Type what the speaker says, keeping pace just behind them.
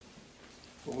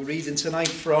But we're reading tonight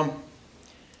from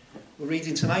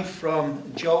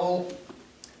Joel.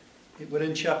 We're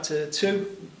in chapter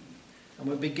 2, and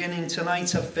we're beginning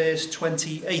tonight at verse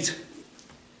 28.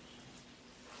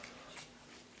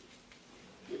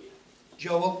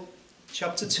 Joel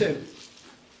chapter 2,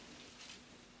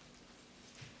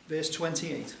 verse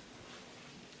 28.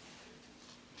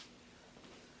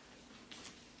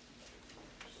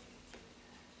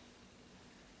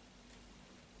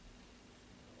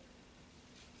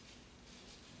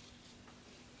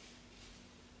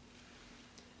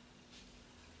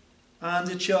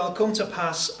 And it shall come to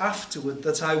pass afterward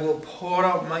that I will pour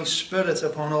out my spirit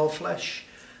upon all flesh,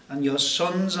 and your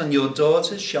sons and your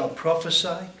daughters shall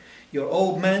prophesy, your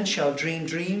old men shall dream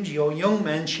dreams, your young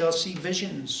men shall see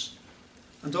visions.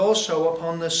 And also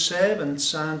upon the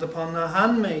servants and upon the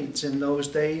handmaids in those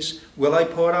days will I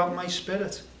pour out my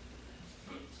spirit.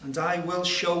 And I will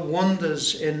show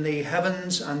wonders in the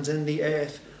heavens and in the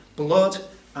earth, blood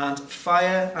and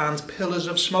fire and pillars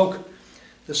of smoke.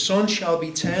 The sun shall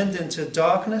be turned into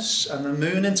darkness and the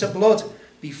moon into blood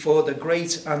before the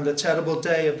great and the terrible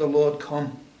day of the Lord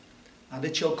come. And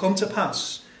it shall come to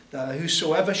pass that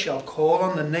whosoever shall call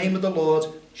on the name of the Lord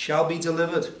shall be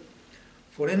delivered.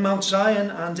 For in Mount Zion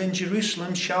and in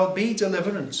Jerusalem shall be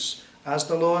deliverance, as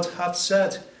the Lord hath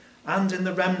said, and in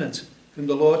the remnant whom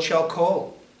the Lord shall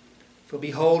call. For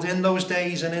behold, in those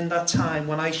days and in that time,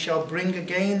 when I shall bring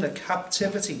again the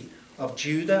captivity of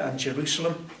Judah and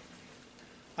Jerusalem,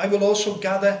 I will also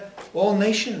gather all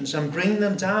nations and bring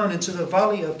them down into the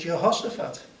valley of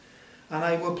Jehoshaphat. And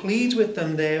I will plead with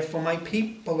them there for my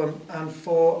people and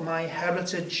for my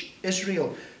heritage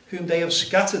Israel, whom they have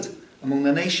scattered among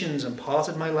the nations and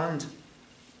parted my land.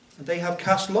 And they have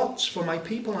cast lots for my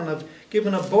people and have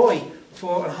given a boy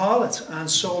for an harlot and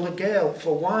sold a girl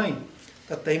for wine,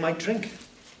 that they might drink.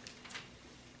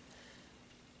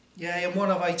 Yea, and what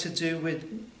have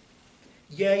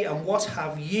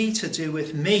ye to do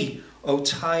with me, O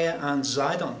Tyre and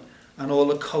Zidon, and all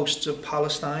the coasts of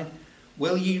Palestine?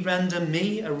 Will ye render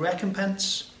me a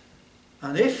recompense?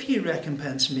 And if ye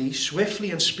recompense me,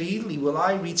 swiftly and speedily will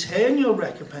I return your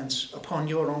recompense upon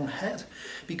your own head,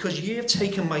 because ye have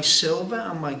taken my silver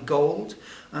and my gold,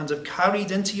 and have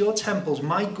carried into your temples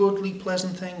my goodly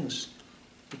pleasant things.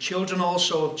 The children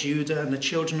also of Judah and the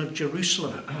children of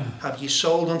Jerusalem have ye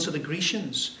sold unto the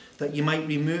Grecians, that ye might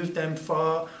remove them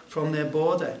far from their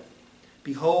border.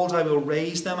 Behold, I will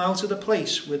raise them out of the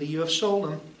place whither you have sold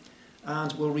them,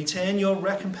 and will return your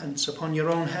recompense upon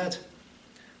your own head.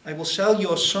 I will sell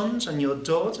your sons and your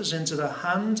daughters into the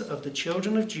hand of the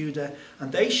children of Judah,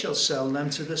 and they shall sell them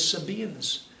to the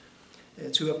Sabaeans,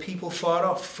 to a people far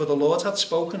off, for the Lord hath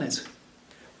spoken it.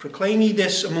 Proclaim ye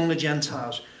this among the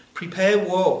Gentiles, prepare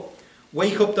war,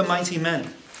 wake up the mighty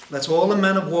men, let all the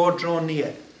men of war draw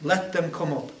near, let them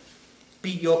come up.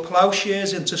 Beat your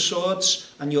plowshares into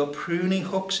swords, and your pruning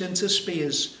hooks into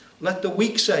spears. Let the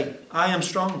weak say, I am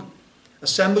strong.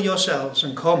 Assemble yourselves,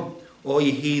 and come, all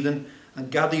ye heathen, and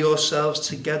gather yourselves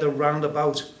together round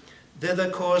about.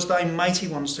 Thither cause thy mighty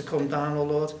ones to come down, O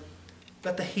Lord.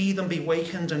 Let the heathen be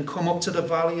wakened, and come up to the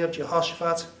valley of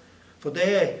Jehoshaphat. For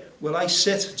there will I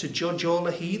sit to judge all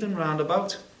the heathen round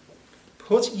about.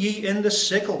 Put ye in the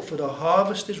sickle, for the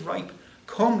harvest is ripe.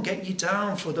 Come, get ye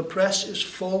down, for the press is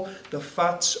full, the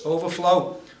fats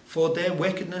overflow, for their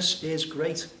wickedness is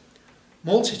great.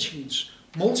 Multitudes,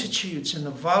 multitudes in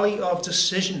the valley of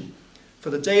decision,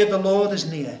 for the day of the Lord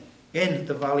is near, in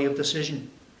the valley of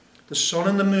decision. The sun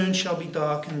and the moon shall be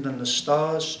darkened, and the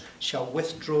stars shall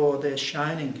withdraw their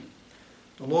shining.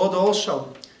 The Lord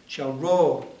also shall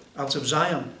roar out of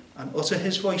Zion, and utter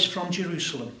his voice from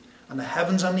Jerusalem, and the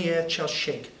heavens and the earth shall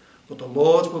shake, but the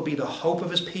Lord will be the hope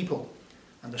of his people,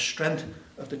 and the strength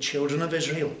of the children of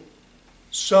Israel.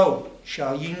 So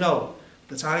shall ye know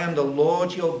that I am the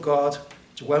Lord your God,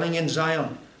 dwelling in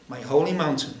Zion, my holy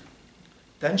mountain.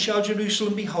 Then shall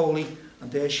Jerusalem be holy,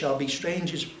 and there shall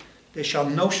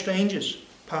no strangers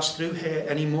pass through her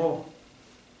any more.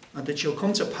 And it shall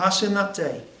come to pass in that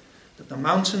day that the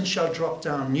mountains shall drop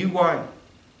down new wine,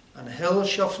 and the hills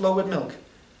shall flow with milk,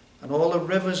 and all the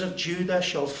rivers of Judah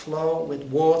shall flow with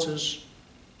waters,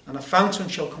 and a fountain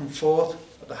shall come forth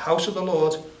of the house of the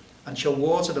Lord, and shall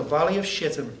water the valley of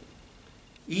Shittim.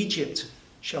 Egypt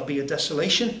shall be a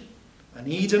desolation,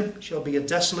 and Edom shall be a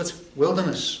desolate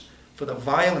wilderness, for the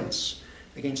violence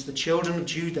against the children of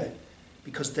Judah,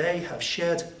 because they have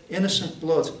shed innocent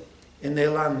blood in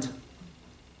their land.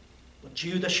 But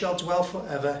Judah shall dwell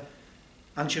forever,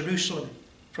 and Jerusalem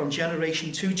from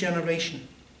generation to generation.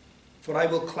 For I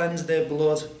will cleanse their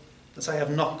blood that I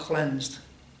have not cleansed.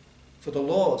 For the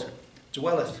Lord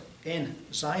dwelleth in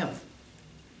Zion.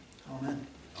 Amen. Amen.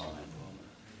 Amen.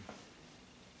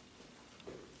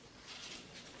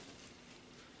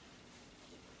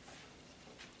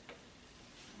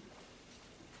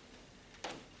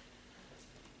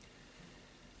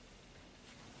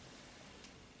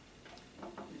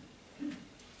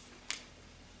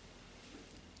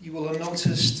 You will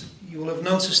have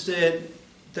noticed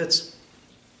that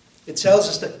it tells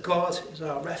us that God is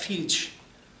our refuge.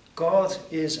 God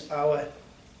is our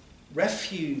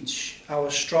refuge, our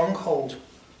stronghold.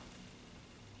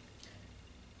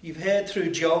 You've heard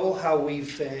through Joel how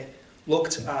we've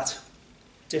looked at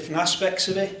different aspects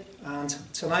of it, and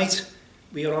tonight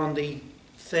we are on the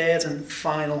third and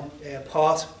final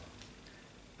part.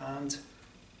 And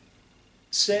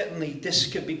certainly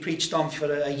this could be preached on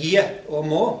for a year or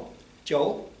more,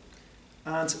 Joel.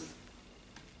 And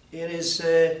it is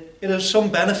of some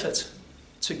benefit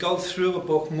to go through a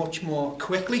book much more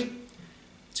quickly,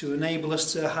 to enable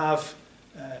us to have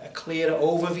a clearer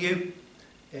overview.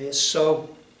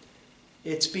 So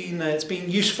it's been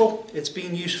useful. It's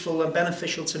been useful and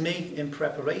beneficial to me in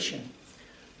preparation.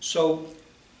 So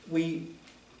we're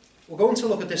going to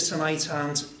look at this tonight,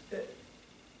 and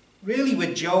really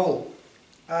with Joel,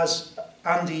 as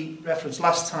Andy referenced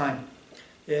last time,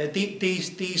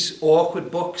 these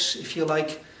awkward books, if you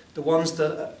like, the ones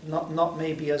that are not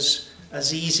maybe as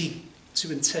easy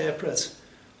to interpret.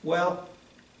 Well,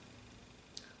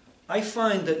 I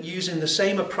find that using the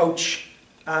same approach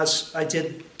as I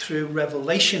did through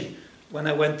Revelation when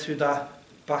I went through that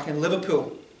back in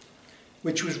Liverpool,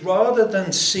 which was rather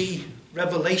than see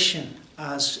Revelation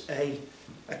as a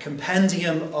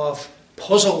compendium of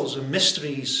puzzles and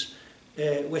mysteries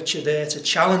which are there to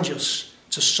challenge us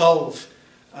to solve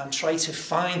and try to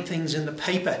find things in the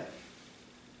paper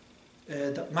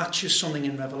that matches something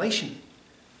in Revelation.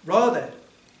 Rather,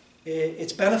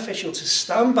 it's beneficial to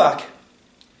stand back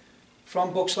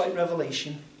from books like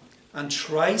Revelation and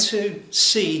try to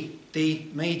see the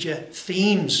major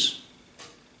themes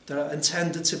that are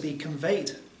intended to be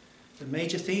conveyed, the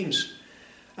major themes.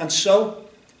 And so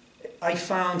I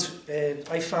found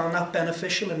that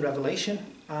beneficial in Revelation,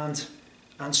 and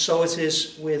so it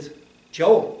is with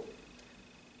Joel.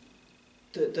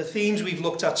 The themes we've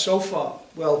looked at so far,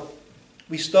 well,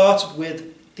 we started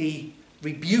with the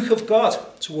rebuke of God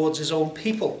towards his own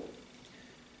people.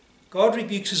 God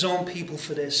rebukes his own people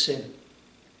for their sin.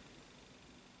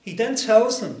 He then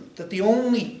tells them that the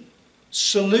only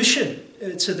solution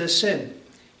to their sin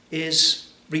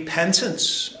is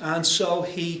repentance. And so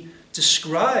he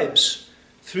describes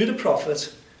through the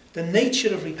prophet the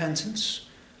nature of repentance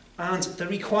and the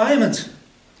requirement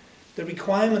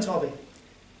of it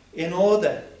in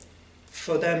order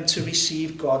for them to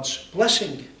receive God's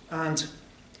blessing. And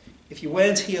if you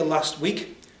weren't here last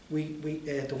week,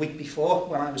 the week before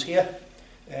when I was here,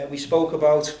 we spoke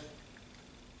about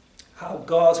how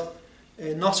God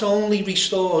not only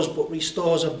restores, but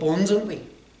restores abundantly.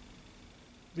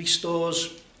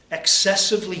 Restores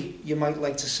excessively, you might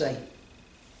like to say.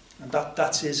 And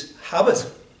that's his habit.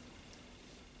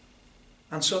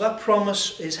 And so that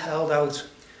promise is held out.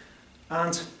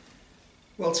 And,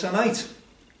 well, tonight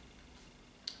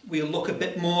we'll look a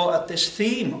bit more at this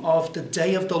theme of the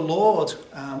day of the Lord,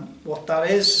 what that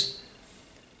is.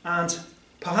 And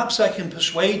perhaps I can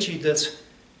persuade you that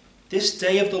this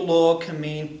day of the Lord can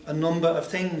mean a number of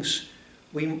things.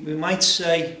 We might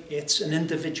say it's an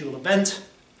individual event.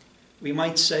 We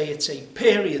might say it's a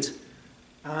period.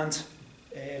 And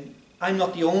I'm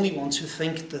not the only one to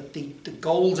think that the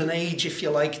golden age, if you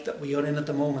like, that we are in at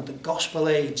the moment, the gospel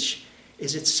age,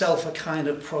 is itself a kind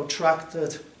of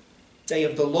protracted day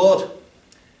of the Lord.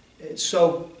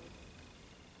 So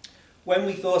when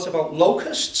we thought about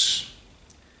locusts,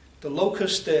 the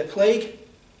locust plague,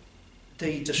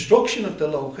 the destruction of the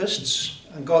locusts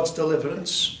and God's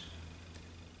deliverance,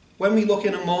 when we look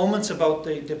in a moment about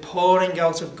the pouring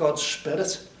out of God's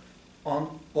Spirit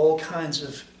on all kinds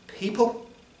of people,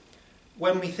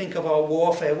 when we think of our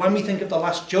warfare, when we think of the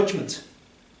last judgment,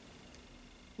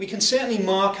 we can certainly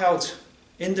mark out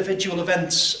individual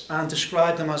events and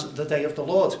describe them as the day of the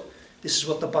Lord. This is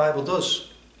what the Bible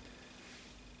does.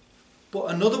 But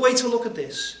another way to look at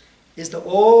this is that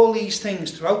all these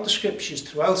things throughout the scriptures,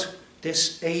 throughout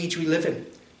this age we live in,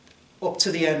 up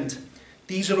to the end,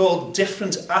 these are all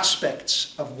different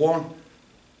aspects of one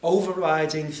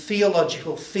overriding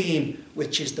theological theme,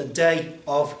 which is the day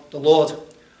of the Lord.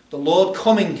 The Lord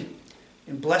coming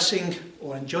in blessing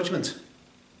or in judgment.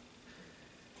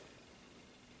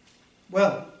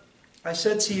 Well, I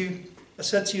said to you a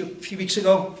few weeks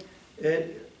ago,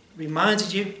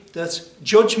 reminded you that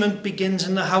judgment begins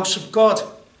in the house of God,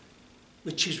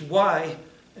 which is why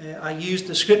I used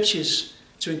the scriptures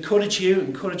to encourage you,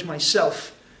 encourage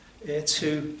myself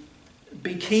to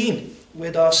be keen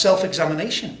with our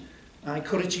self-examination. I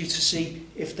encourage you to see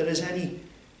if there is anything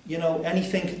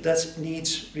that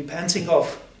needs repenting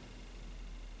of.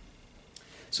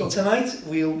 So tonight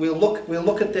we'll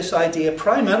look at this idea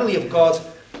primarily of God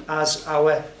as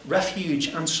our refuge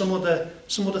and some other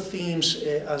themes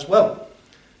as well.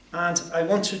 And I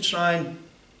want to try and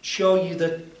show you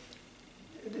that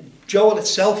Joel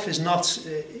itself is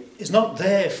not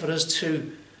there for us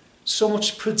to so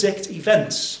much predict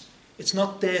events. It's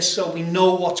not there so we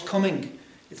know what's coming.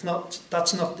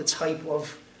 That's not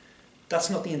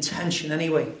the intention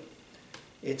anyway.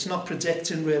 It's not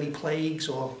predicting really plagues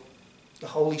or the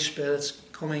Holy Spirit's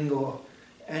coming or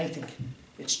anything.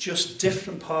 It's just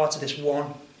different parts of this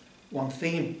one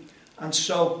theme. And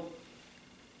so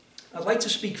I'd like to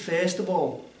speak first of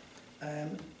all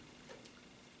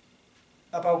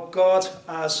about God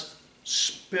as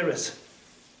Spirit.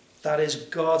 That is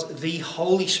God, the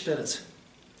Holy Spirit.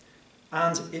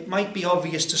 And it might be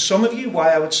obvious to some of you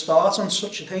why I would start on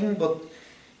such a thing, but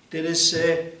there's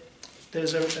a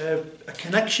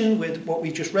connection with what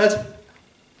we've just read.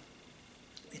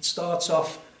 It starts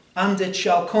off, and it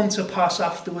shall come to pass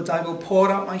afterwards, I will pour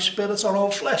out my Spirit on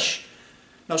all flesh.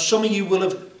 Now some of you will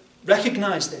have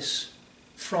recognised this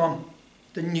from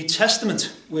the New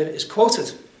Testament where it is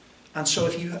quoted. And so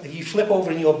if you flip over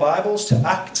in your Bibles to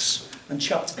Acts and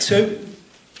chapter 2.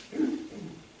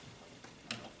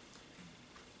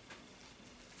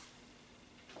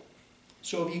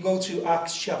 So if you go to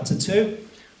Acts chapter 2,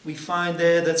 we find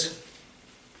there that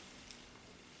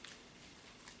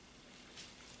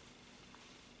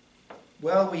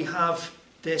we have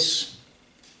this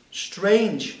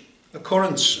strange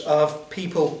occurrence of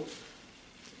people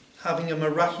having a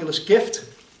miraculous gift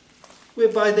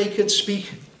whereby they could speak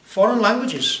foreign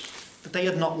languages that they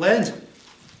had not learned.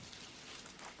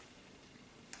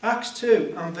 Acts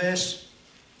 2 and verse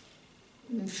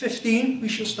 15, we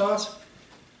shall start.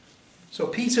 So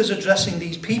Peter's addressing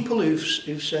these people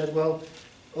who've said, well,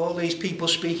 all these people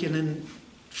speaking in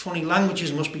funny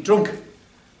languages must be drunk,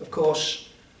 of course.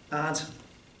 And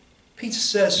Peter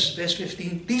says, verse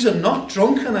 15, these are not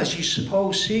drunken as you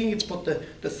suppose, seeing it's but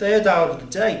the third hour of the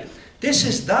day. This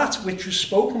is that which was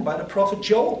spoken by the prophet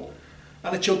Joel.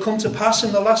 And it shall come to pass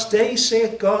in the last days,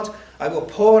 saith God, I will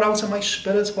pour out of my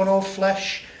Spirit upon all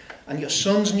flesh, and your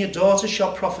sons and your daughters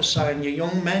shall prophesy, and your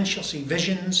young men shall see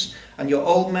visions, and your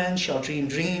old men shall dream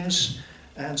dreams,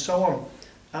 and so on.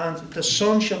 And the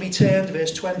sun shall be turned,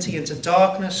 verse 20, into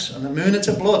darkness, and the moon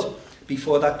into blood,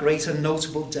 before that great and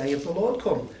notable day of the Lord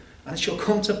come. And it shall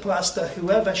come to pass that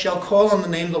whoever shall call on the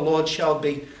name of the Lord shall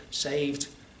be saved.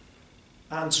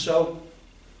 And so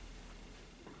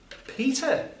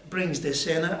Peter brings this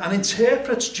in and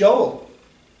interprets Joel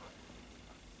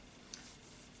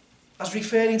as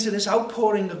referring to this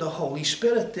outpouring of the Holy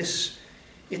Spirit. It's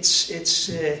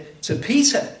to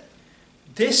Peter,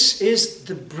 this is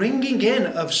the bringing in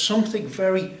of something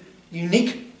very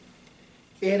unique.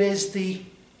 It is the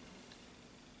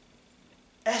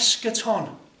eschaton,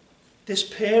 this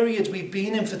period we've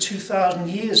been in for 2,000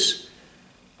 years.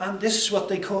 And this is what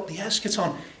they call the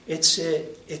eschaton.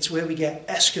 It's where we get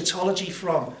eschatology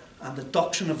from, and the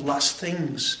doctrine of last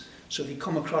things. So if you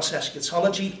come across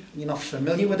eschatology and you're not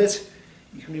familiar with it,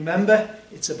 you can remember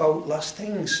it's about last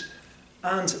things.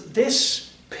 And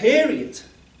this period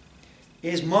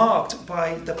is marked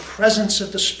by the presence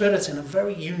of the Spirit in a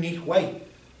very unique way.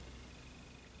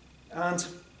 And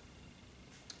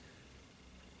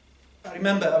I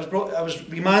remember I was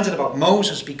reminded about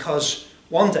Moses, because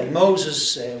one day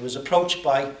Moses was approached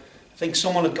by, I think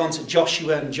someone had gone to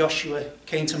Joshua, and Joshua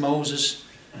came to Moses,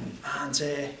 and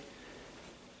a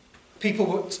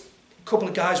couple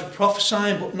of guys were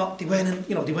prophesying, but they weren't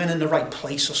in the right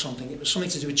place or something. It was something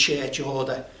to do with church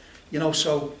order,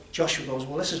 So Joshua goes,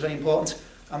 well, this is very important,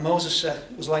 and Moses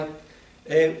was like,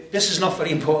 this is not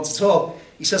very important at all.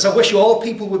 He says, I wish all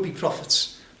people would be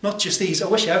prophets, not just these. I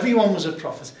wish everyone was a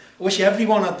prophet. I wish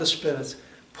everyone had the Spirit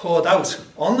poured out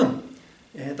on them.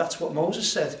 That's what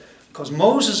Moses said. Because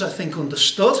Moses, I think,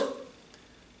 understood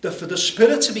that for the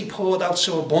Spirit to be poured out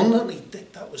so abundantly,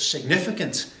 that was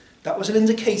significant. That was an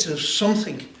indicator of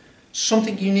something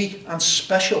unique and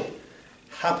special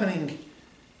happening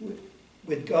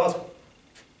with God.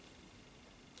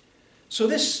 So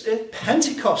this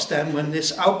Pentecost then, when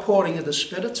this outpouring of the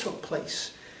Spirit took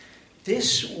place,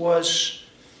 this was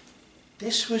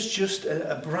just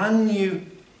a brand new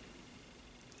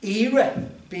era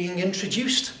being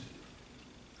introduced.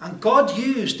 And God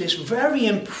used this very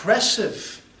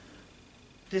impressive,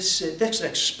 this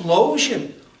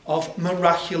explosion of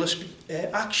miraculous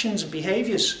actions and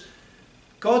behaviours.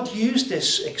 God used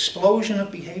this explosion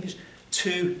of behaviours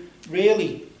to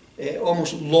really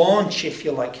almost launch, if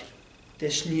you like,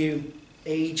 this new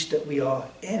age that we are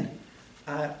in.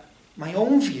 My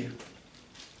own view,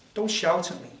 don't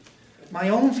shout at me, my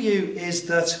own view is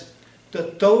that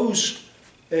those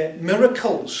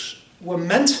miracles were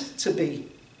meant to be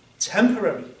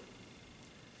temporary.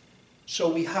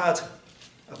 So we had,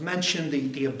 I've mentioned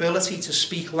the ability to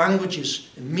speak languages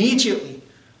immediately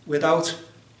without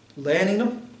learning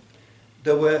them.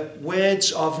 There were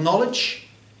words of knowledge,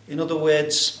 in other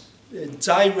words,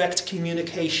 direct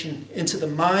communication into the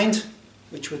mind,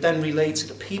 which would then relate to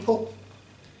the people.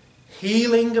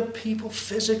 Healing of people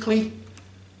physically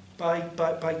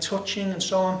by touching and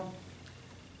so on.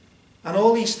 And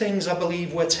all these things, I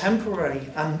believe, were temporary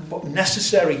but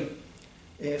necessary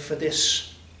for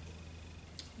this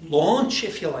launch,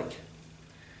 if you like.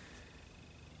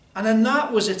 And then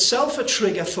that was itself a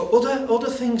trigger for other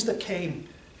things that came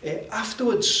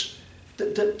afterwards.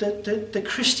 The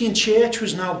Christian church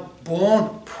was now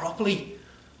born properly.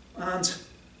 And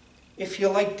if you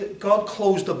like, God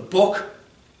closed the book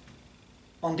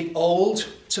on the old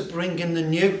to bring in the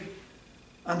new.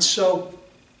 And so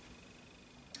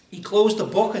he closed the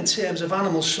book in terms of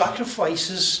animal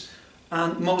sacrifices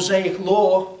and Mosaic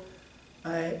law,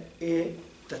 the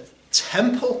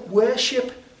temple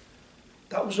worship.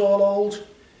 That was all old.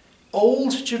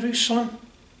 Old Jerusalem.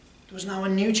 There was now a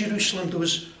new Jerusalem. There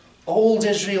was old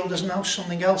Israel. There's now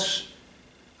something else.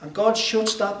 And God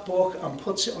shuts that book and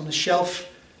puts it on the shelf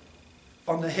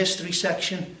on the history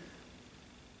section.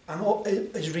 And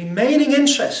his remaining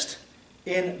interest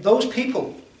in those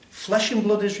people, flesh and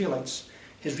blood Israelites,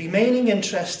 his remaining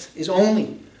interest is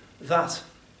only that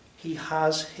he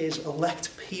has his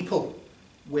elect people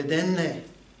within there.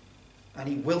 And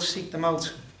he will seek them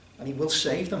out. And he will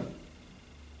save them.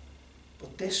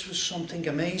 But this was something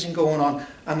amazing going on.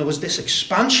 And there was this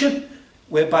expansion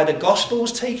whereby the gospel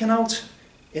was taken out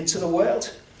into the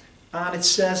world. And it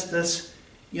says that,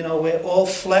 where all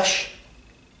flesh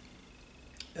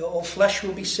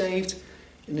will be saved.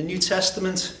 In the New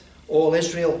Testament, all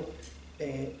Israel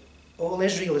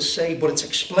is saved. But it's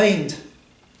explained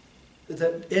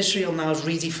that Israel now is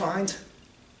redefined.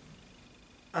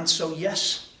 And so,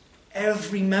 yes,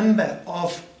 every member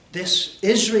of this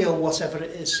Israel, whatever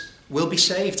it is, will be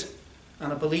saved.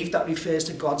 And I believe that refers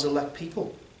to God's elect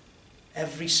people.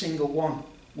 Every single one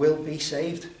will be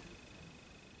saved.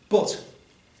 But,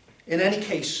 in any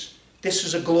case, this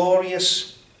is a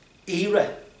glorious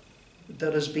era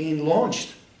that has been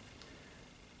launched.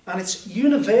 And it's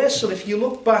universal. If you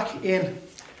look back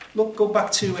go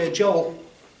back to Joel.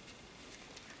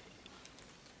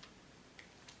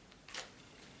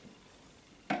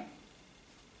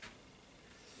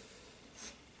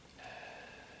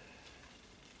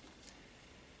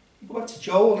 Go back to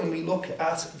Joel and we look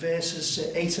at verses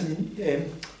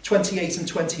 28 and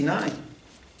 29.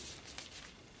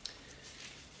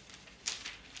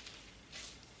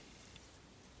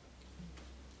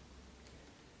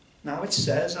 Now it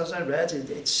says, as I read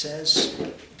it says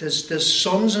there's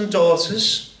sons and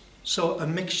daughters, so a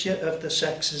mixture of the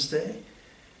sexes there.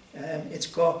 It's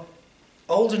got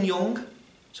old and young,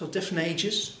 so different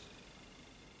ages.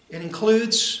 It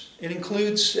includes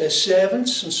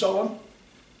servants and so on.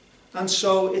 And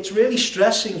so it's really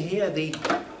stressing here the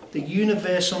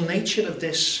universal nature of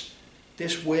this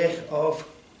work of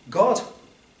God.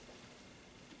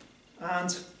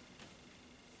 And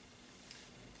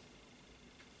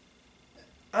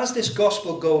as this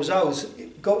gospel goes out,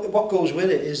 what goes with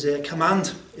it is a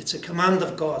command. It's a command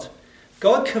of God.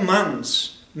 God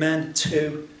commands men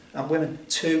and women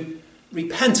to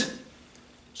repent.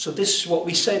 So this is what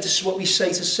we say. This is what we say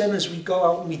to sinners. We go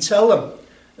out and we tell them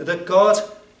that God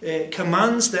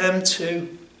commands them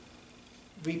to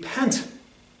repent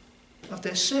of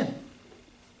their sin.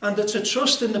 And that to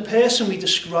trust in the person we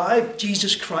describe,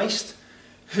 Jesus Christ,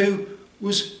 who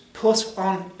was put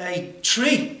on a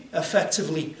tree,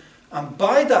 effectively, and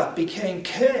by that became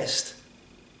cursed.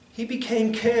 He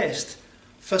became cursed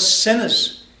for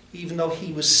sinners, even though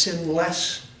he was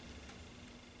sinless.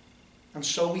 And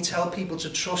so we tell people to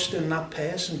trust in that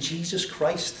person, Jesus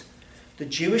Christ, the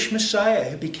Jewish Messiah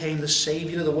who became the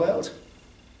Saviour of the world.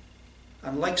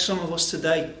 And like some of us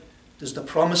today, there's the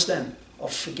promise then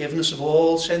of forgiveness of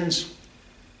all sins.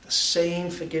 The same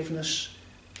forgiveness,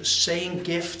 the same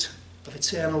gift of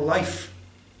eternal life.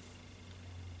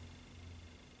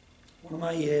 One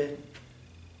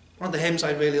of the hymns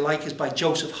I really like is by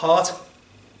Joseph Hart.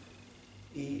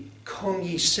 Come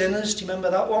ye sinners, do you remember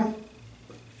that one?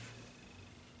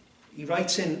 He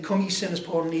writes in Come ye sinners,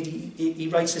 poor and needy, he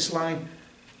writes this line: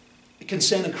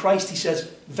 concerning Christ, he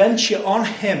says, venture on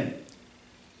him.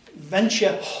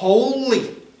 Venture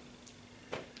wholly.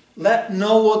 Let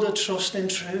no other trust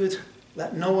intrude.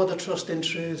 Let no other trust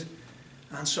intrude.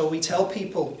 And so we tell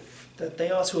people that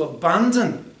they are to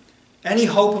abandon any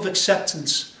hope of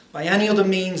acceptance by any other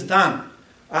means than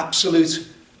absolute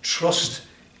trust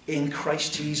in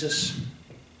Christ Jesus.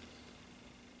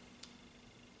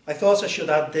 I thought I should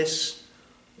add this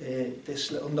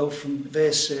little note from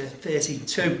verse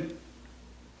 32.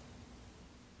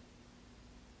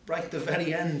 Right at the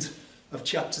very end of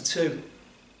chapter 2,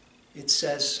 it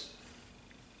says,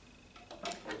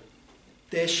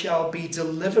 there shall be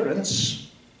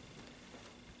deliverance,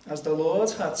 as the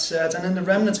Lord hath said, and in the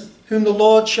remnant, whom the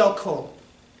Lord shall call.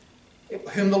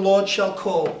 Whom the Lord shall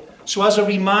call. So as a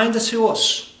reminder to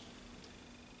us,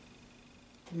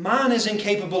 man is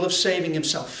incapable of saving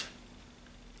himself.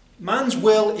 Man's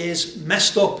will is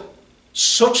messed up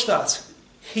such that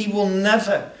he will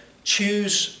never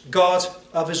choose God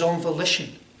of his own volition.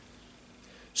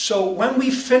 So when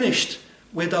we've finished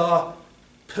with our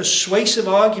persuasive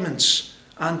arguments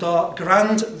and our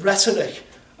grand rhetoric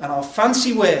and our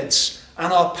fancy words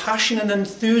and our passion and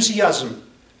enthusiasm,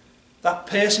 that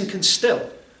person can still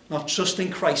not trust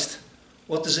in Christ.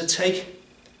 What does it take?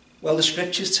 Well, the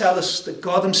scriptures tell us that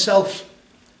God himself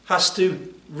has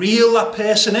to reel that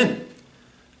person in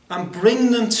and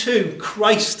bring them to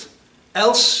Christ.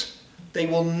 Else they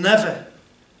will never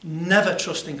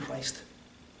trust in Christ.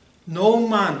 No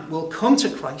man will come to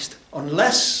Christ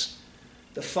unless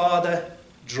the Father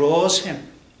draws him.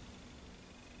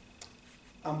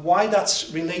 And why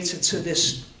that's related to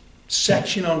this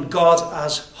section on God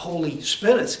as Holy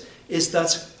Spirit is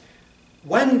that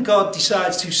when God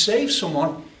decides to save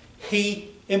someone,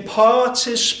 he imparts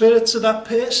his Spirit to that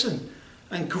person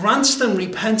and grants them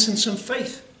repentance and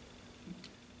faith.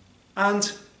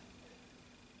 And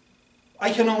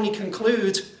I can only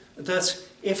conclude that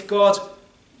if God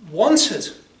wanted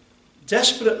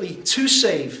desperately to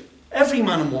save every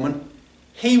man and woman,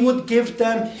 he would give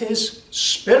them his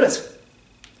Spirit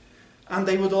and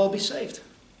they would all be saved.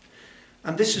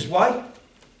 And this is why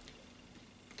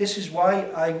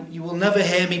you will never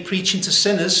hear me preaching to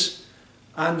sinners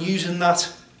and using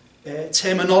that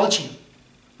terminology.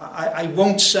 I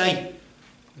won't say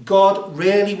God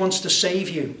really wants to save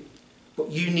you, but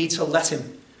you need to let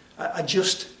him. I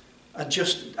just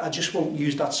won't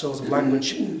use that sort of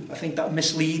language. I think that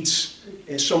misleads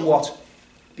somewhat,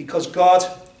 because God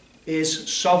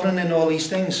is sovereign in all these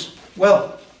things.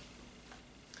 Well,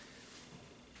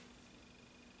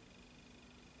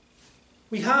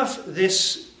 we have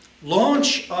this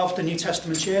launch of the New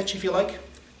Testament church, if you like,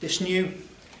 this new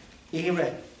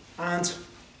era, and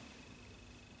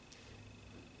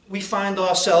we find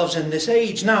ourselves in this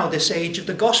age now, this age of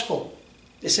the gospel,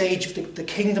 this age of the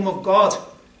kingdom of God.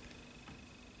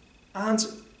 And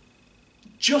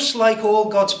just like all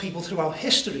God's people throughout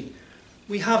history,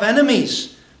 we have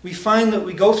enemies. We find that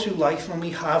we go through life and we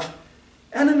have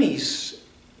enemies.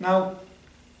 Now,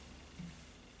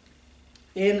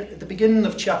 in the beginning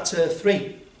of chapter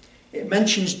 3, it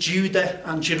mentions Judah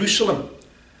and Jerusalem.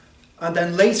 And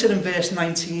then later in verse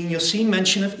 19, you'll see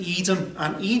mention of Edom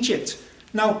and Egypt.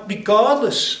 Now,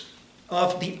 regardless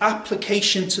of the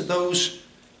application to those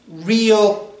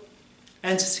real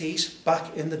entities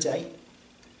back in the day,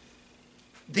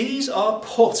 these are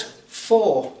put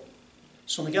for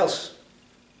something else.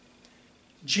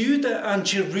 Judah and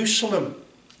Jerusalem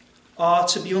are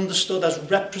to be understood as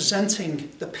representing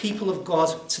the people of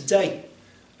God today.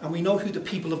 And we know who the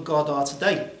people of God are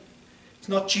today. It's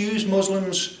not Jews,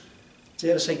 Muslims,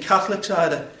 dare I say Catholics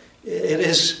either. It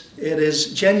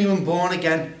is genuine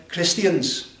born-again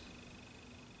Christians.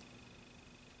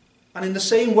 And in the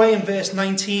same way in verse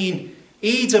 19,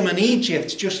 Edom and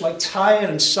Egypt, just like Tyre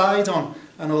and Sidon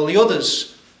and all the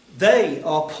others, they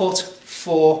are put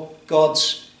for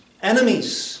God's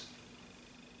enemies.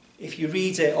 If you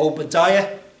read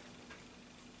Obadiah,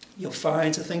 you'll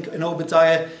find, I think, in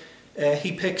Obadiah,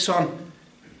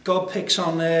 God picks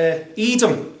on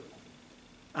Edom.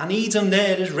 And Edom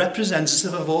there is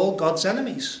representative of all God's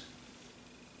enemies.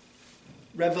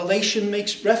 Revelation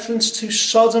makes reference to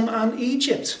Sodom and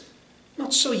Egypt.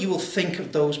 Not so you will think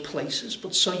of those places,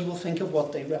 but so you will think of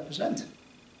what they represent.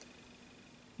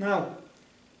 Now,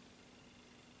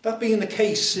 that being the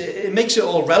case, it makes it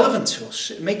all relevant to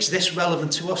us. It makes this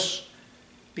relevant to us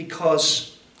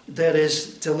because there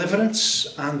is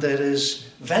deliverance and there is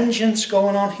vengeance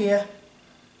going on here.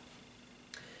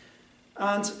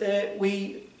 And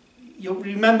you'll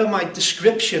remember my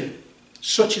description,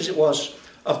 such as it was,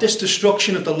 of this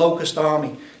destruction of the locust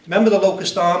army. Remember the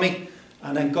locust army?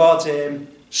 And then God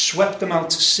swept them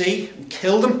out to sea and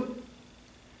killed them.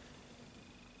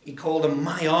 He called them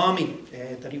my army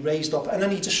that he raised up, and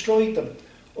then he destroyed them.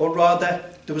 Or rather,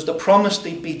 there was the promise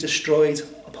they'd be destroyed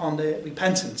upon their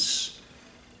repentance.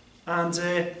 And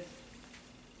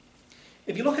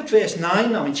if you look at verse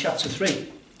 9 now in chapter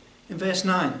 3, in verse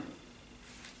 9,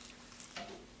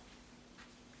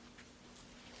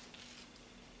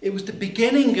 it was the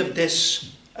beginning of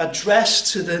this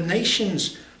address to the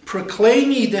nations.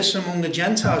 Proclaim ye this among the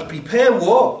Gentiles. Prepare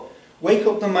war. Wake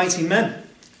up the mighty men.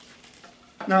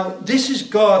 Now, this is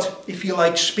God, if you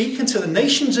like, speaking to the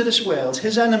nations of this world,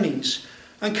 his enemies,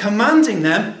 and commanding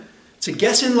them to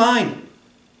get in line,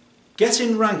 get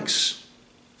in ranks,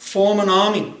 form an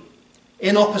army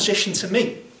in opposition to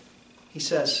me, he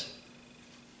says.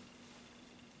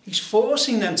 He's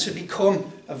forcing them to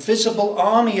become a visible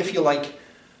army, if you like.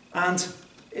 And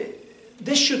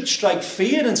this should strike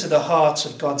fear into the hearts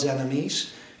of God's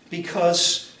enemies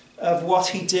because of what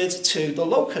he did to the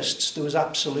locusts. There was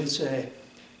absolute,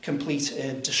 complete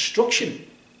destruction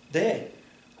there.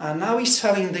 And now he's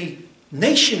telling the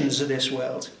nations of this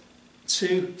world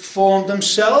to form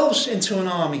themselves into an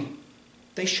army.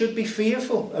 They should be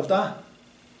fearful of that.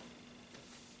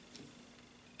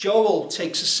 Joel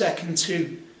takes a second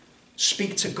to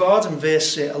speak to God in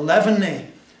verse 11 there.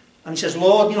 And he says,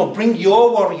 Lord, bring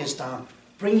your warriors down.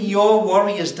 Bring your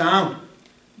warriors down.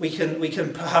 We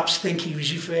can perhaps think he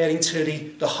was referring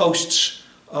to the hosts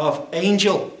of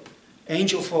angel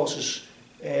forces.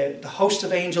 The host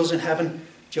of angels in heaven.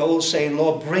 Joel's saying,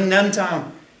 Lord, bring them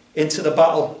down into the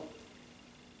battle.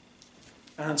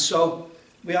 And so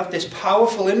we have this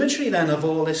powerful imagery then of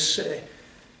all this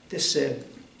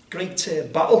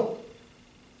great battle.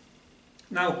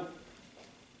 Now,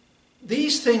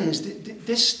 these things,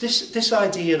 this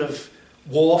idea of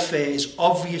warfare is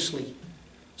obviously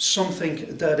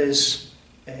something that is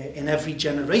in every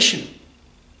generation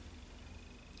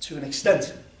to an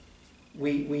extent.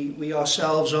 We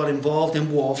ourselves are involved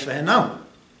in warfare now.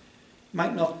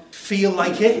 Might not feel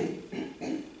like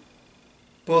it,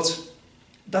 but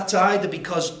that's either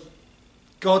because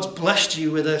God's blessed you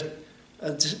with a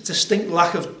distinct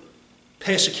lack of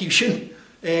persecution,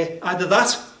 either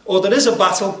that, or there is a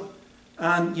battle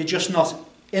and you're just not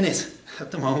in it at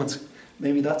the moment.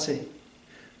 Maybe that's it.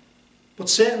 But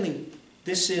certainly,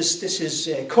 this is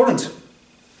current.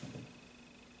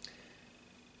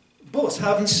 But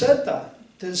having said that,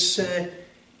 there's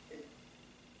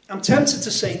I'm tempted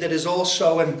to say there is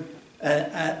also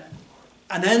an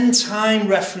end time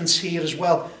reference here as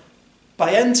well.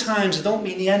 By end times, I don't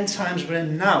mean the end times we're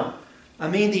in now. I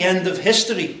mean the end of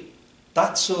history.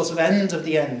 That sort of end of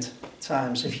the end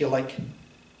times, if you like.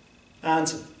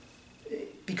 And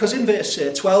because in verse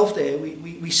 12 there,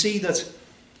 we see that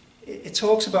it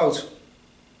talks about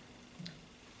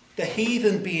the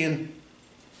heathen being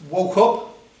woke up.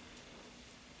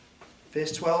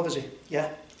 Verse 12, is it? Yeah.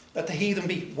 That the heathen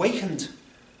be wakened.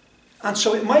 And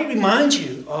so it might remind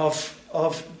you of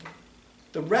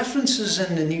the references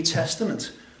in the New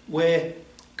Testament where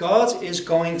God is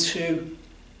going to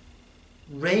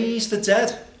raise the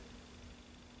dead,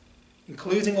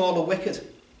 including all the wicked.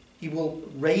 He will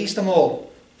raise them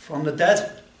all from the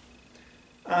dead.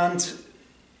 And,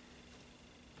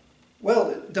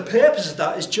 well, the purpose of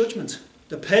that is judgment.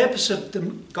 The purpose of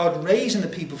God raising the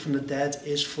people from the dead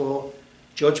is for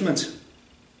judgment.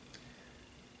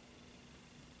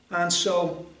 And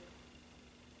so,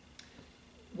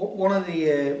 one of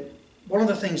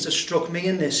the things that struck me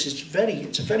in this is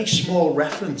it's a very small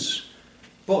reference,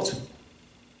 but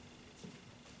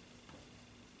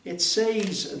it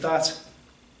says that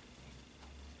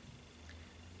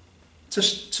to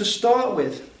start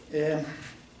with,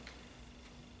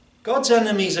 God's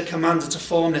enemies are commanded to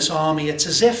form this army. It's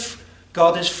as if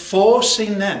God is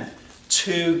forcing them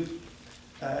to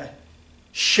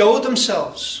show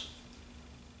themselves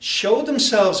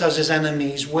as his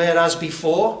enemies, whereas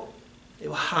before they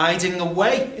were hiding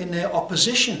away in their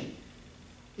opposition.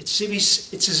 It's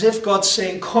as if God's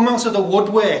saying, come out of the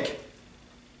woodwork.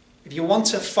 If you want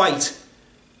to fight,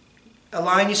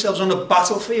 align yourselves on the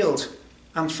battlefield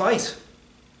and fight.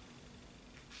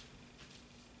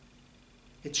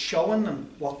 It's showing them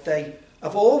what they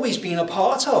have always been a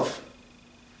part of.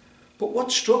 But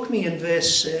what struck me in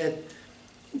verse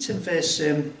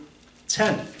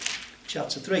 10,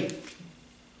 chapter 3.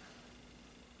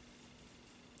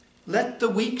 Let the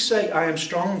weak say, I am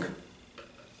strong.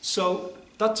 So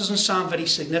that doesn't sound very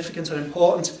significant and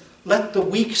important. Let the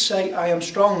weak say, I am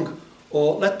strong.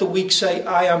 Or let the weak say,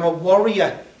 I am a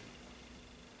warrior.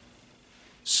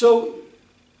 So,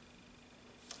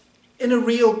 in a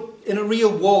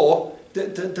real war,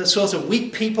 the sort of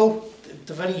weak people,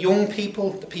 the very young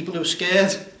people, the people who are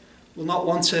scared, will not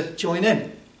want to join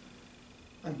in.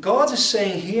 And God is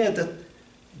saying here that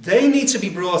they need to be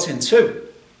brought in too.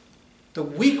 The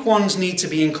weak ones need to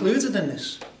be included in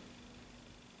this.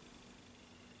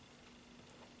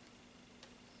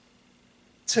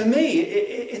 To me,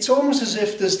 it's almost as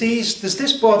if there's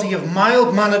this body of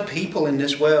mild-mannered people in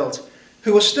this world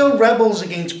who are still rebels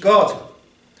against God,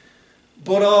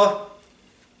 but are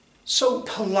so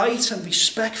polite and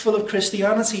respectful of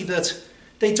Christianity that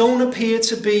they don't appear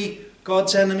to be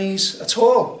God's enemies at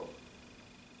all.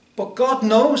 But God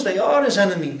knows they are his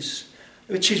enemies,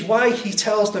 which is why he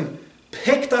tells them,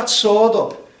 pick that sword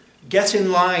up, get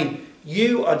in line.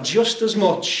 You are just as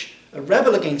much a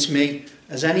rebel against me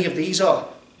as any of these are.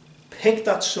 Pick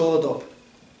that sword up.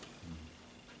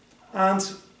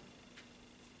 And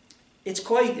it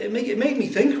made me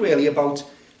think really about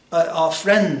our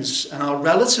friends and our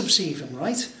relatives even,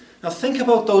 right? Now think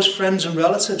about those friends and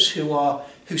relatives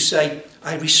who say,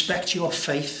 I respect your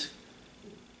faith.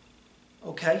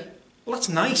 Okay? Well, that's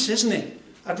nice, isn't it?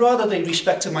 I'd rather they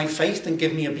respected my faith than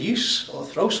give me abuse or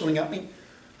throw something at me.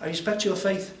 I respect your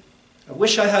faith. I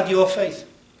wish I had your faith.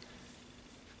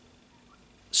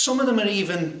 Some of them are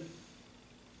even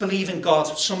believe in God.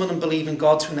 Some of them believe in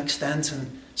God to an extent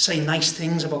and say nice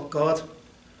things about God.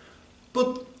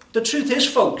 But the truth is,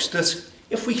 folks, that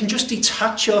if we can just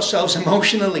detach ourselves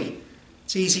emotionally,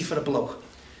 it's easy for a bloke.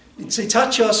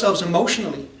 Detach ourselves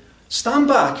emotionally, stand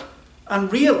back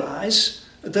and realise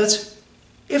that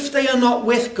if they are not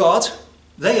with God,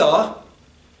 they are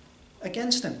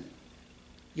against him.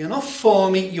 You're not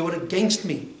for me, you're against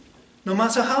me. No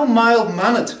matter how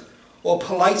mild-mannered or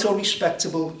polite or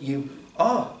respectable you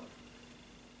are.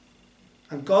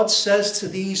 And God says to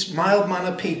these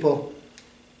mild-mannered people,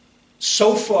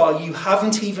 so far you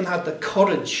haven't even had the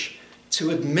courage to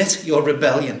admit your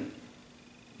rebellion.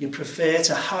 You prefer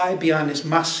to hide behind this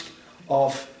mask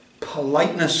of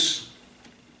politeness.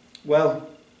 Well,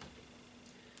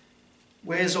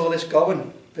 where's all this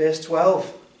going? Verse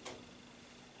 12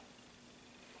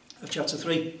 of chapter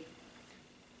 3.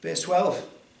 Verse 12.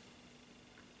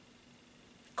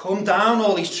 Come down,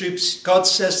 all these troops. God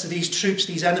says to these troops,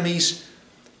 these enemies,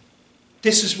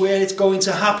 this is where it's going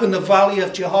to happen, the valley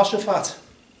of Jehoshaphat.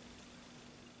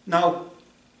 Now,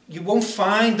 you won't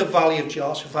find the valley of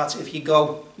Jehoshaphat if you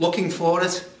go looking for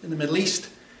it in the Middle East.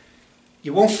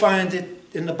 You won't find it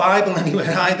in the Bible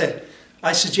anywhere either.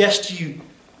 I suggest you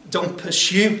don't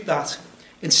pursue that.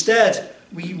 Instead,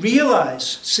 we realise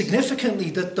significantly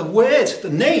that the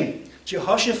name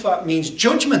Jehoshaphat means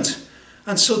judgment.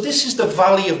 And so this is the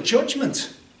valley of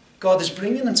judgment God is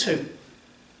bringing them to.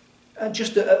 And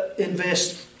just in a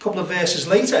couple of verses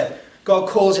later, God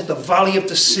calls it the valley of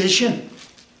decision.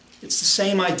 It's the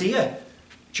same idea.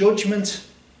 Judgment,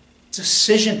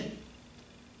 decision.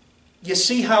 You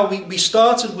see how we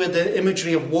started with the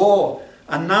imagery of war,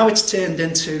 and now it's turned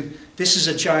into, this is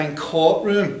a giant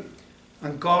courtroom,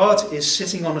 and God is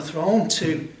sitting on a throne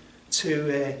to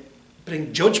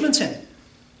bring judgment in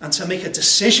and to make a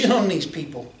decision on these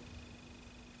people.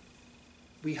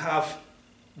 We have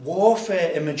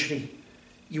warfare imagery.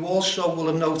 You also will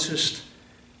have noticed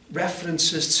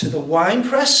references to the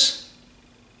winepress,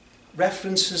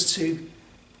 references to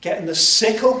getting the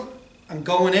sickle and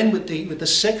going in with the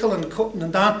sickle and cutting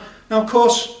them down. Now, of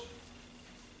course,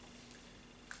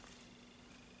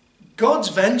 God's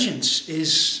vengeance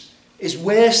is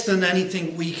worse than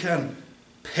anything we can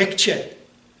picture.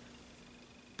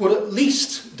 But at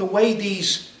least the way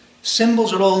these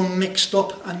symbols are all mixed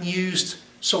up and used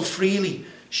so freely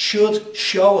should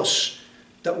show us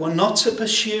that we're not to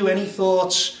pursue any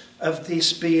thoughts of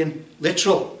this being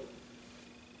literal.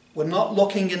 We're not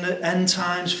looking in the end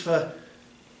times for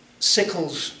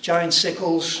sickles, giant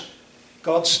sickles,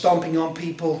 God stomping on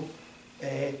people,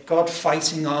 God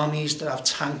fighting armies that have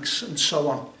tanks and so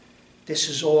on. This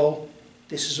is all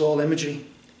imagery.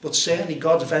 But certainly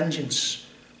God's vengeance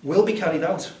will be carried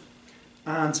out,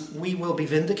 and we will be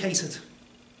vindicated.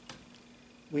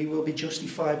 We will be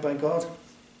justified by God.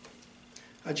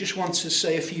 I just want to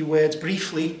say a few words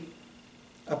briefly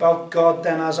about God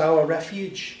then as our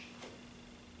refuge.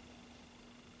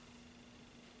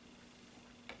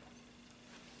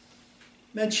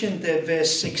 Mentioned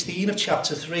verse 16 of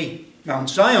chapter 3, Mount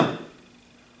Zion.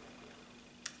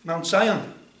 Mount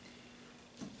Zion.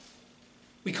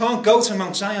 We can't go to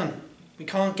Mount Zion. We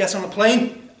can't get on a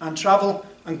plane and travel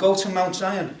and go to Mount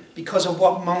Zion because of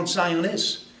what Mount Zion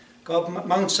is.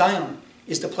 Mount Zion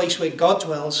is the place where God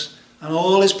dwells and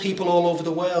all his people all over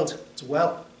the world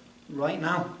dwell right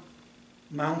now.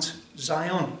 Mount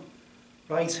Zion.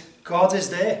 Right? God is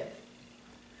there.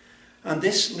 And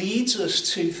this leads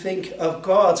us to think of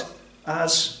God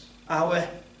as our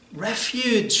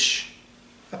refuge,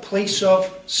 a place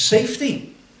of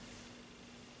safety.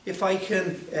 If I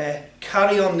can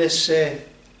carry on this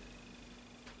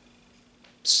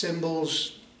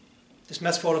symbols, this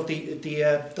metaphor of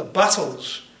the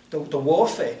battles, the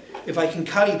warfare, if I can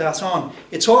carry that on,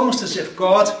 it's almost as if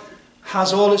God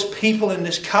has all his people in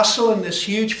this castle, in this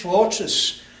huge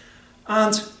fortress,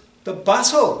 and the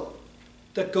battle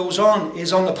that goes on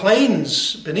is on the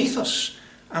plains beneath us,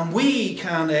 and we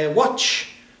can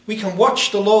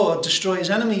watch the Lord destroy his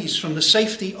enemies from the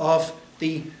safety of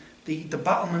the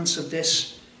battlements of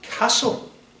this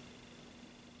castle.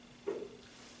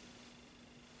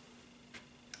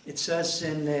 It says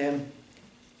in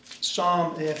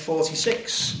Psalm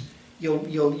 46,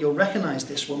 you'll recognise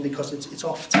this one because it's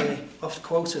oft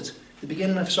quoted. The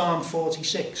beginning of Psalm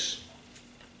 46.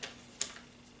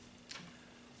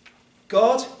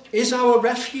 God is our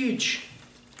refuge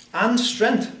and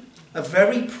strength, a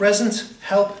very present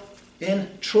help in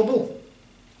trouble.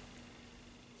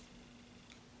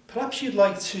 Perhaps you'd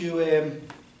like to,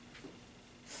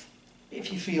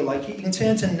 if you feel like it, you can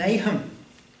turn to Nahum.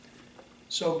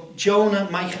 So Jonah,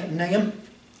 Micah, Nahum.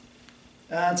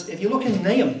 And if you look in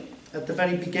Nahum, at the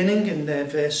very beginning, in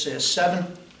verse 7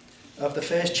 of the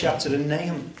first chapter in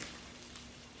Nahum,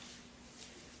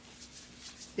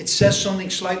 it says something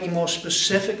slightly more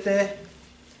specific there.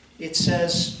 It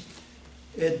says,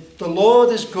 the Lord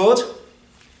is good,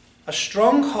 a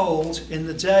stronghold in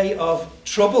the day of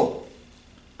trouble,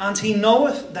 and he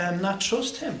knoweth them that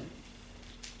trust him.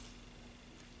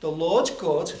 The Lord's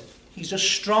good, he's a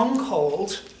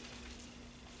stronghold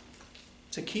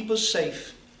to keep us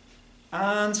safe,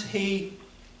 and he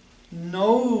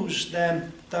knows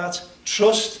them that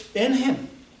trust in him.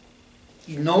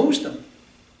 He knows them.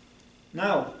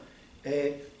 Now,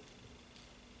 you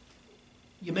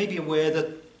may be aware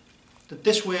that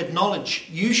this word knowledge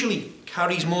usually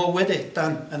carries more with it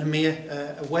than a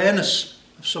mere awareness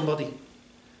of somebody.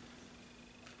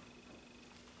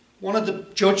 One of the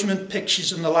judgment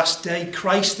pictures in the last day,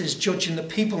 Christ is judging the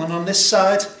people, and on this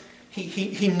side,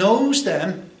 he knows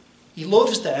them, he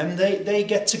loves them, they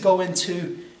get to go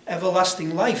into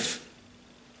everlasting life.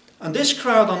 And this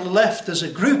crowd on the left, there's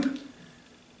a group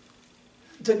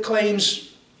that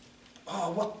claims,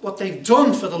 what they've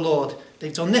done for the Lord.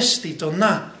 They've done this, they've done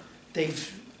that.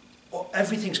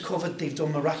 Everything's covered, they've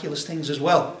done miraculous things as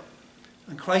well.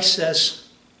 And Christ says,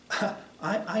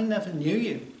 I never knew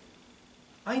you.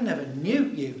 I never knew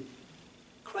you.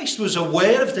 Christ was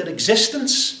aware of their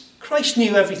existence. Christ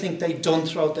knew everything they'd done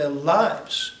throughout their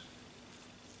lives.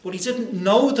 But he didn't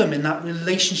know them in that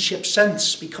relationship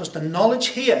sense, because the knowledge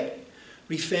here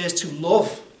refers to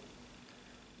love.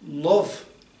 Love.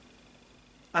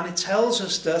 And it tells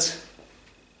us that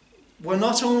we're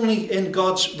not only in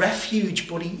God's refuge,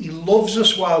 but he loves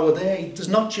us while we're there. He does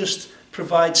not just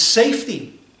provide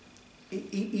safety.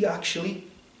 He actually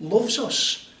loves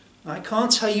us. I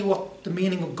can't tell you what the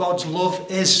meaning of God's love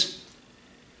is.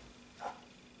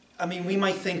 I mean, we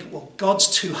might think, well, God's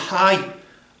too high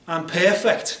and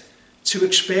perfect to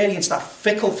experience that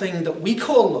fickle thing that we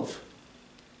call love.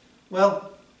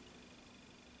 Well,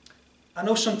 I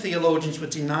know some theologians would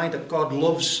deny that God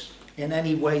loves in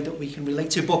any way that we can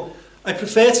relate to, but I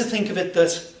prefer to think of it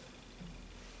that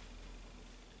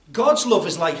God's love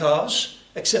is like ours,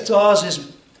 except ours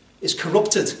is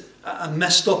corrupted and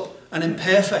messed up and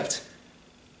imperfect,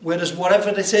 whereas whatever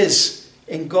it is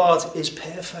in God is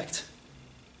perfect.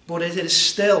 But it is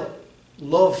still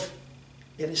love.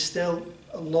 It is still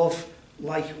a love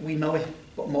like we know it,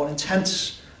 but more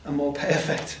intense and more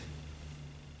perfect.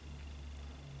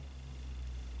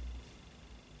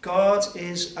 God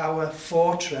is our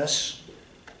fortress.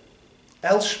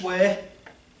 Elsewhere,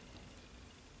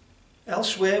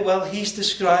 well, he's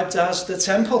described as the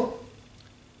temple.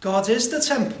 God is the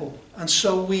temple, and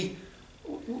so we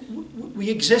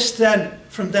exist then,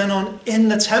 from then on, in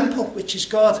the temple, which is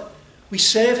God. We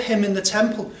serve him in the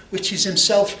temple, which is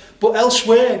himself. But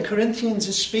elsewhere in Corinthians,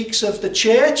 it speaks of the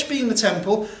church being the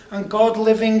temple and God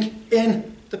living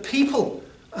in the people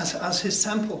as his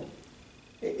temple.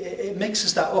 It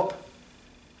mixes that up.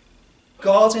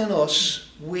 God in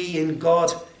us, we in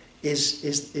God, is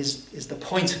the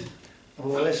point of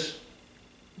all this.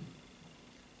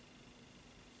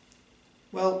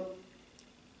 Well,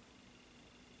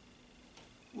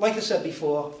 like I said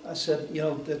before,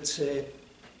 that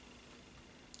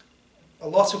a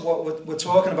lot of what we're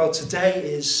talking about today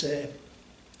is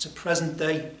it's a present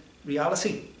day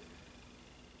reality.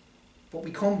 But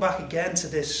we come back again to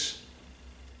this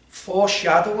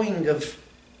foreshadowing of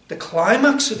the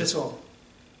climax of it all.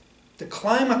 the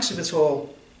climax of it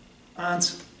all. And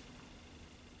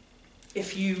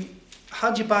if you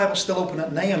had your Bible still open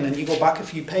at Nahum and you go back a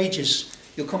few pages,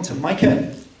 you'll come to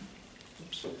Micah.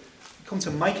 Come to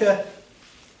Micah.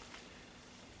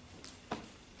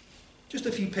 Just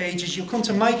a few pages. You'll come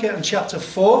to Micah in chapter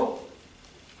 4.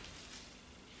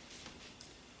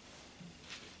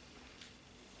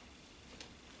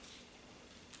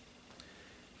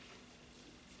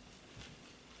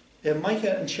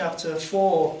 Micah in chapter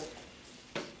 4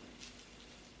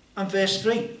 and verse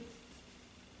 3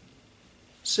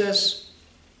 says,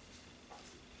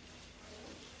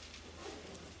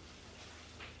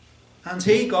 "And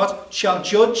he, God, shall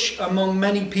judge among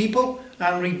many people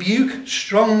and rebuke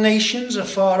strong nations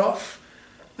afar off,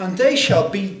 and they shall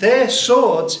beat their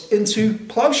swords into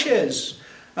plowshares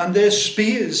and their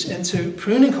spears into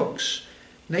pruning hooks.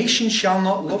 Nation shall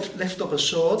not lift up a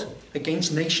sword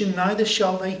against nation, neither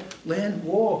shall they learn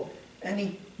war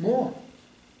any more."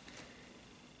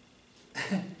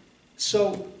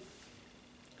 So,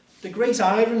 the great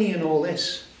irony in all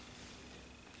this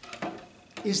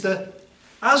is that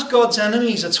as God's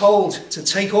enemies are told to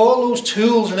take all those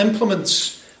tools and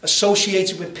implements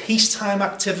associated with peacetime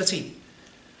activity,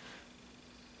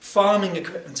 farming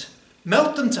equipment,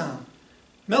 melt them down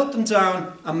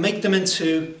and make them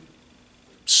into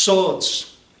swords,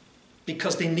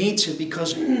 because they need to,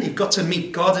 because they've got to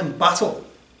meet God in battle.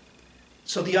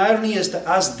 So the irony is that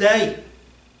as they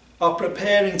are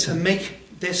preparing to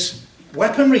make this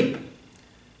weaponry,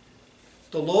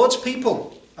 the Lord's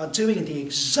people are doing the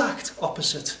exact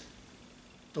opposite.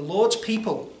 The Lord's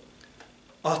people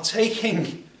are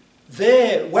taking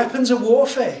their weapons of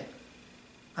warfare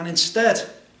and instead,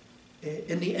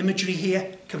 in the imagery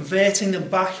here, converting them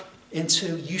back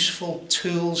into useful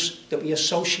tools that we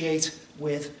associate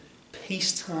with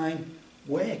peacetime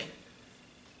work.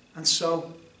 And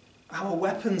so our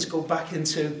weapons go back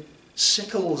into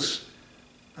sickles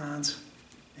and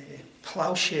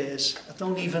plowshares. I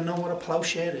don't even know what a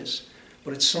plowshare is,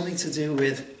 but it's something to do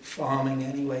with farming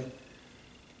anyway.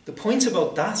 The point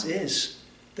about that is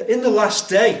that in the last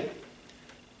day,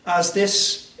 as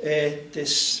this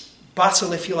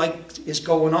battle, if you like, is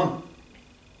going on,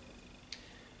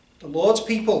 the Lord's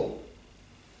people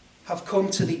have come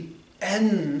to the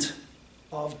end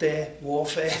of their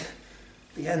warfare.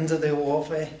 The end of their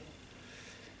warfare.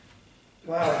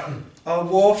 Wow. Our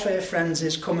warfare, friends,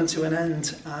 is coming to an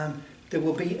end, and there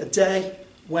will be a day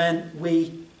when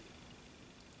we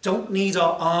don't need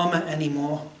our armour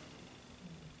anymore.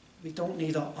 We don't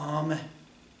need our armour.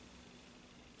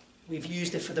 We've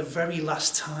used it for the very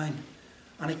last time,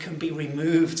 and it can be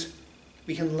removed.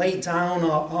 We can lay down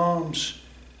our arms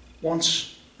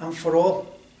once and for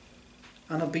all,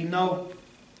 and there'll be no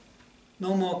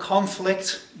more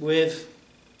conflict with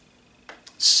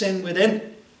sin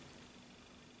within.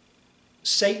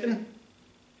 Satan,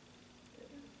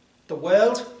 the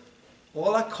world,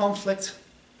 all that conflict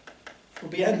will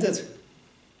be ended.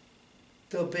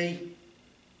 There'll be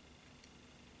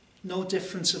no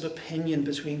difference of opinion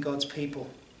between God's people.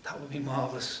 That would be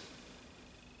marvellous.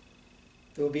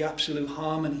 There will be absolute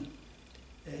harmony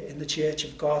in the church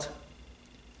of God.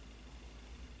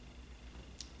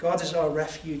 God is our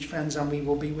refuge, friends, and we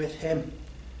will be with him,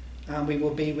 and we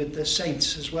will be with the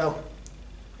saints as well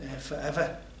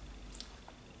forever.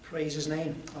 Praise his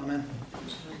name. Amen.